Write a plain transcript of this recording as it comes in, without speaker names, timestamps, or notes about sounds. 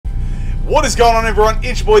What is going on, everyone?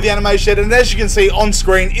 It's your boy, the Anime Shed, and as you can see on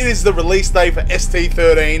screen, it is the release day for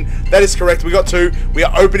ST13. That is correct. We got two. We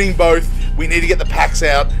are opening both. We need to get the packs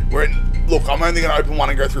out. Look, I'm only going to open one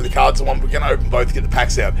and go through the cards of one. We're going to open both to get the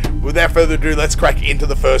packs out. Without further ado, let's crack into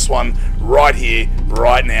the first one right here,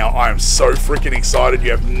 right now. I am so freaking excited.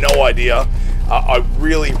 You have no idea. I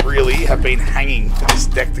really have been hanging for this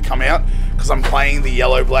deck to come out because I'm playing the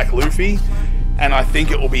yellow-black Luffy, and I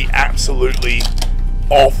think it will be absolutely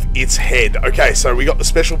off its head. Okay, so we got the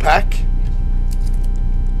special pack.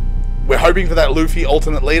 We're hoping for that Luffy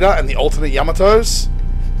alternate leader and the alternate Yamatos.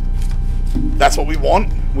 That's what we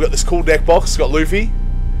want. We got this cool deck box. It's got Luffy.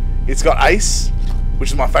 It's got Ace,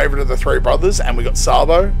 which is my favorite of the three brothers, and we got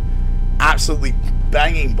Sabo. Absolutely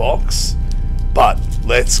banging box. But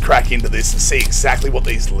let's crack into this and see exactly what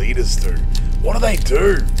these leaders do. What do they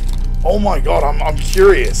do? Oh my god, I'm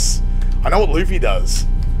curious. I know what Luffy does,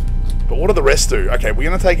 but what do the rest do? Okay, we're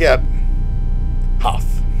going to take out half.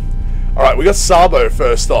 Alright, we got Sabo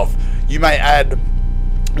first off. You may add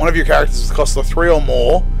one of your characters with a cost of 3 or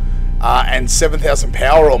more and 7,000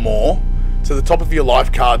 power or more to the top of your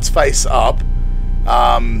life cards face up.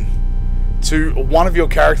 To one of your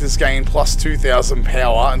characters gain plus 2,000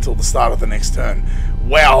 power until the start of the next turn.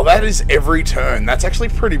 Wow, that is every turn. That's actually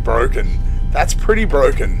pretty broken. That's pretty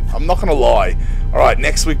broken. I'm not going to lie. Alright,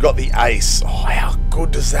 next we've got the Ace. Oh, how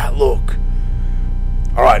good does that look?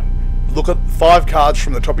 Alright, look at 5 cards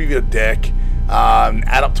from the top of your deck.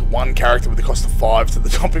 Add up to one character with the cost of 5 to the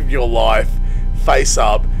top of your life. Face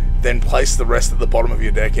up. Then place the rest at the bottom of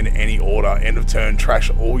your deck in any order. End of turn, trash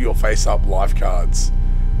all your face up life cards.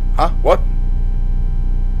 Huh? What?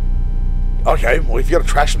 Okay, well if you got to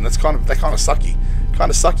trash them, that's kind of sucky. Kind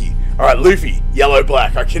of sucky. Alright, Luffy, yellow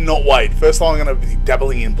black. I cannot wait. First time I'm going to be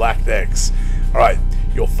dabbling in black decks. Alright,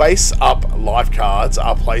 your face up life cards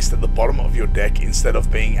are placed at the bottom of your deck instead of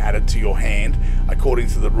being added to your hand according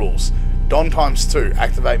to the rules. Don times 2,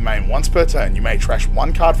 activate main once per turn. You may trash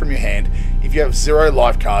 1 card from your hand. If you have 0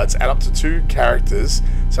 life cards, add up to 2 character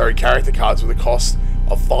cards with a cost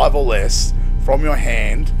of 5 or less from your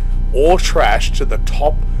hand or trash to the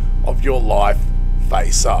top of your life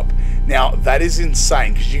face up. Now that is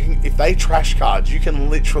insane because if they trash cards, you can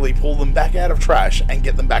literally pull them back out of trash and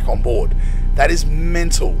get them back on board. That is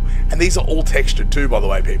mental. And these are all textured too, by the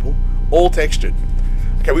way, people. All textured.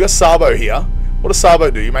 Okay, we got Sabo here. What does Sabo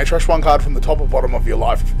do? You may trash 1 card from the top or bottom of your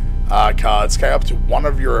life cards, K up to one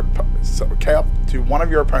of your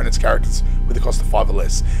opponent's characters with a cost of 5 or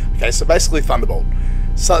less. Okay, so basically Thunderbolt.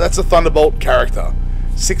 So that's a Thunderbolt character.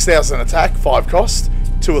 6,000 attack, 5 cost,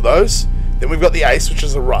 2 of those. Then we've got the Ace, which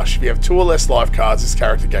is a Rush. If you have 2 or less life cards, this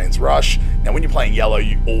character gains Rush. Now when you're playing yellow,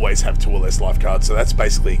 you always have 2 or less life cards, so that's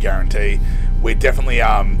basically a guarantee. We're definitely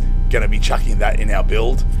going to be chucking that in our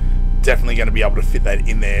build. Definitely going to be able to fit that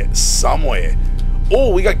in there somewhere.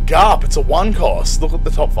 Oh, we got Garp. It's a 1 cost. Look at the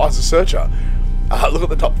top 5 as a searcher. Look at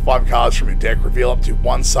the top 5 cards from your deck. Reveal up to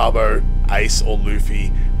 1 Sabo, Ace, or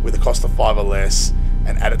Luffy with a cost of 5 or less,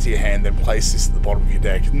 and add it to your hand. Then place this at the bottom of your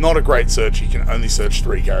deck. Not a great search. You can only search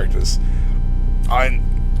 3 characters.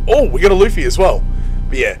 Oh, we got a Luffy as well.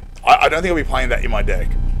 But yeah, I don't think I'll be playing that in my deck.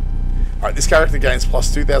 Alright, this character gains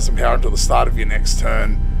plus 2,000 power until the start of your next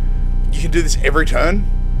turn. You can do this every turn.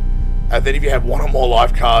 And then if you have 1 or more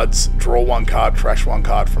life cards, draw 1 card, trash 1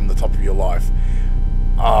 card from the top of your life.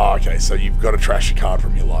 Oh, okay, so you've got to trash a card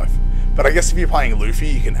from your life. But I guess if you're playing Luffy,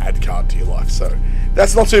 you can add card to your life. So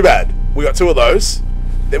that's not too bad. We got 2 of those.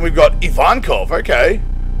 Then we've got Ivankov. Okay.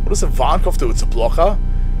 What does Ivankov do? It's a blocker.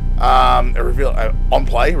 On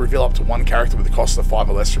play, reveal up to 1 character with a cost of 5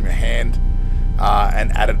 or less from your hand,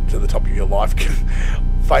 and add it to the top of your life.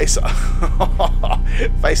 face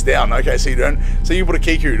down. Okay, so you put a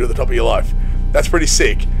Kiku to the top of your life. That's pretty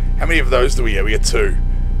sick. How many of those do we get? We get 2.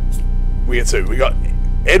 We got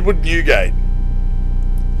Edward Newgate.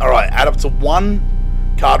 Alright, add up to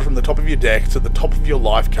 1 card from the top of your deck to the top of your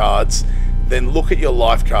life cards. Then look at your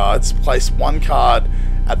life cards. Place 1 card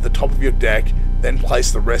at the top of your deck. Then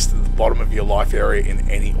place the rest at the bottom of your life area in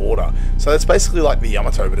any order. So that's basically like the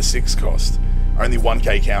Yamato, but a 6 cost. Only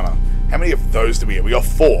 1k counter. How many of those do we get? We got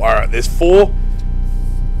 4. Alright, there's 4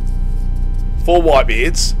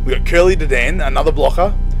 Whitebeards. We got Curly Dedan, another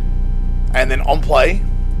blocker. And then on play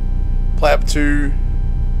up to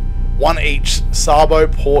 1 each Sabo,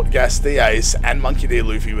 Port, Gas, Ace, and Monkey D.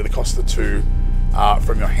 Luffy with a cost of 2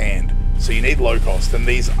 from your hand. So you need low cost, and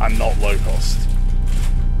these are not low cost.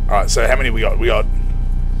 Alright, so how many we got? We got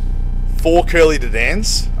 4 Curly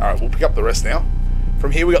Dedans. Alright, we'll pick up the rest now.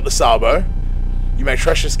 From here we got the Sabo. You may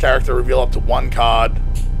trash this character, reveal up to 1 card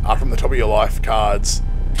from the top of your life cards.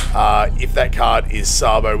 If that card is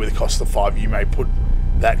Sabo with a cost of 5, you may put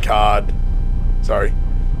that card. Sorry.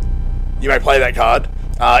 You may play that card.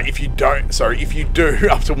 If you don't, sorry, if you do,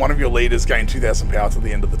 up to one of your leaders gain 2,000 power till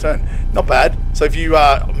the end of the turn. Not bad. So if you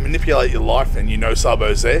manipulate your life and you know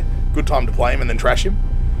Sabo's there, good time to play him and then trash him,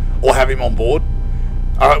 or have him on board.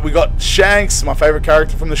 All right, we got Shanks, my favorite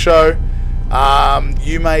character from the show.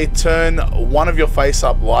 You may turn one of your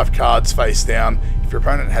face-up life cards face down. If your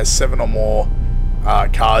opponent has 7 or more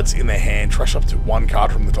cards in their hand, trash up to 1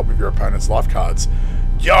 card from the top of your opponent's life cards.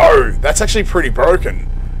 Yo, that's actually pretty broken.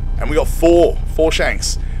 And we got four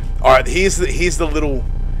Shanks. All right, here's the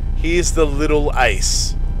little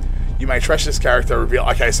ace. You may trash this character. Reveal.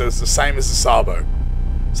 Okay, so it's the same as the Sabo.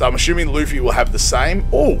 So I'm assuming Luffy will have the same.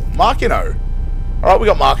 Oh, Markino. All right, we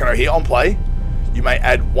got Markino here on play. You may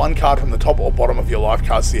add 1 card from the top or bottom of your life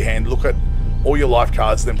cards to your hand. Look at all your life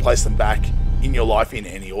cards, then place them back in your life in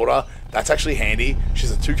any order. That's actually handy.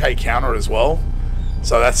 She's a 2k counter as well,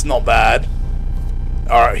 so that's not bad.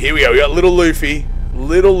 All right, here we go. We got little Luffy.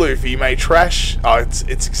 Little Luffy may trash. Oh, it's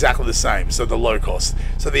exactly the same. So the low cost.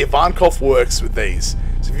 So the Ivankov works with these.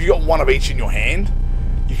 So if you've got 1 of each in your hand,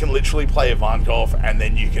 you can literally play Ivankov, and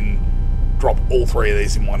then you can drop all 3 of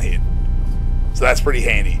these in one hit. So that's pretty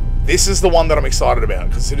handy. This is the one that I'm excited about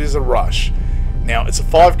because it is a rush. Now it's a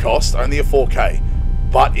 5 cost, only a 4k,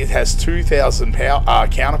 but it has 2,000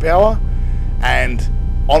 counter power, and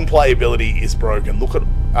on play ability is broken. Look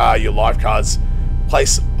at your life cards.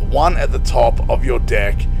 Place 1 at the top of your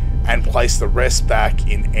deck and place the rest back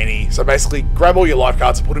in any. So basically, grab all your life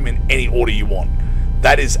cards and put them in any order you want.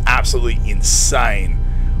 That is absolutely insane.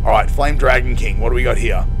 All right, Flame Dragon King. What do we got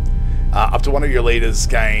here? Up to one of your leaders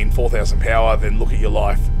gain 4,000 power. Then look at your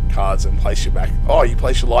life cards and place your back. Oh, you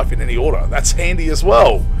place your life in any order. That's handy as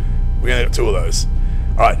well. We're gonna get 2 of those.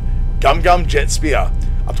 All right, Gum Gum Jet Spear.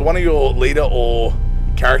 Up to one of your leader or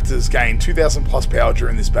characters gain 2,000 plus power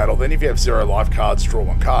during this battle. Then if you have 0 life cards, draw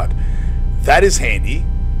 1 card. That is handy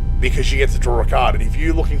because you get to draw a card. And if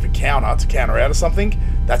you're looking for counter to counter out of something,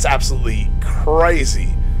 that's absolutely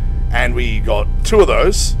crazy. And we got 2 of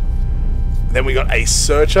those. Then we got a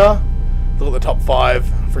Searcher. Look at the top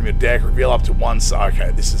 5 from your deck. Reveal up to 1. So,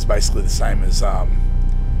 okay, this is basically the same as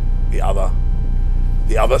the other.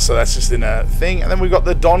 So that's just in a thing. And then we've got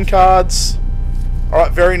the Don cards. All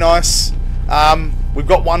right, very nice. We've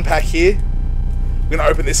got 1 pack here. We're going to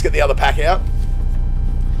open this, get the other pack out,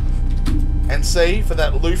 and see for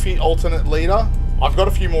that Luffy alternate leader. I've got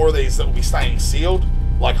a few more of these that will be staying sealed,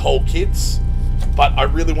 like whole kits, but I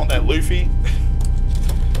really want that Luffy,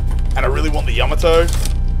 and I really want the Yamato.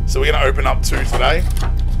 So we're going to open up 2 today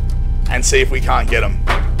and see if we can't get them.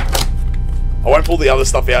 I won't pull the other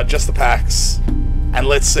stuff out, just the packs, and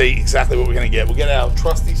let's see exactly what we're going to get. We'll get our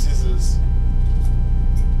trusty scissors.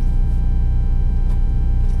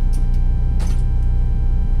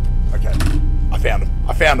 Okay,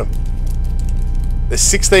 I found them. There's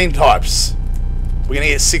 16 types. We're going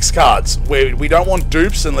to get 6 cards. We don't want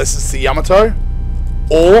dupes unless it's the Yamato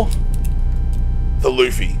or the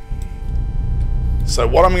Luffy. So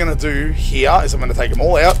what I'm going to do here is I'm going to take them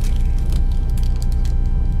all out.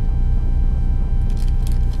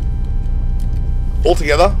 All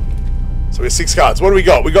together. So we have 6 cards. What do we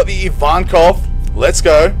got? We got the Ivankov. Let's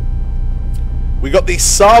go. We got the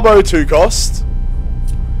Sabo 2 cost.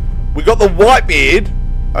 We got the Whitebeard.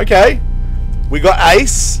 Okay. We got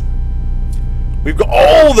Ace. We've got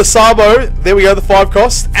all the Sabo. There we go, the 5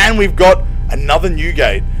 cost. And we've got another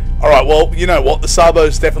Newgate. Alright, well, you know what? The Sabo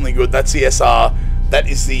is definitely good. That's the SR. That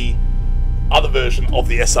is the other version of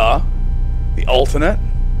the SR. The alternate.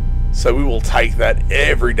 So we will take that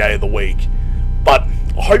every day of the week. But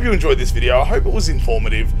I hope you enjoyed this video. I hope it was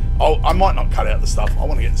informative. I might not cut out the stuff. I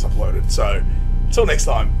want to get this uploaded. So, until next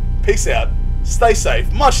time, peace out. Stay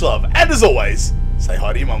safe. Much love. And as always, say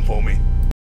hi to your mum for me.